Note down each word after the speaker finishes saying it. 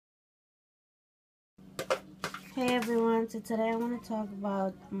Hey everyone, so today I want to talk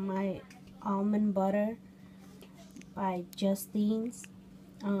about my almond butter by Justine's.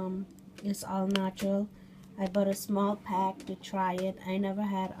 It's all natural. I bought a small pack to try it. I never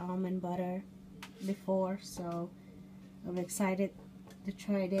had almond butter before, so I'm excited to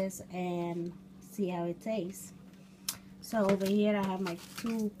try this and see how it tastes. So over here I have my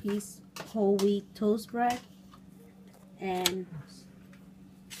 2-piece whole wheat toast bread, and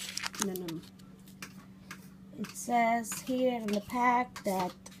it says here in the pack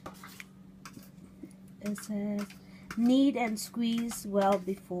that it says knead and squeeze well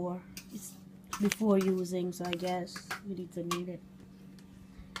before using, so I guess we need to knead it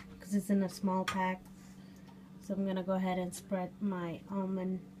because it's in a small pack. So I'm gonna go ahead and spread my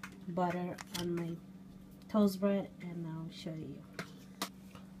almond butter on my toast bread and I'll show you.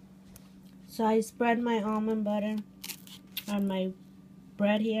 So I spread my almond butter on my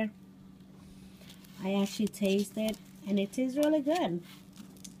bread here. I actually taste it and it tastes really good.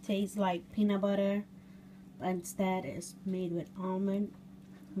 It tastes like peanut butter, but instead it's made with almond.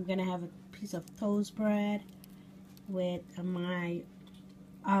 I'm gonna have a piece of toast bread with my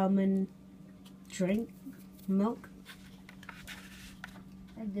almond drink, milk.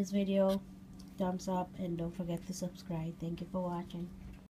 Like this video, thumbs up, and don't forget to subscribe. Thank you for watching.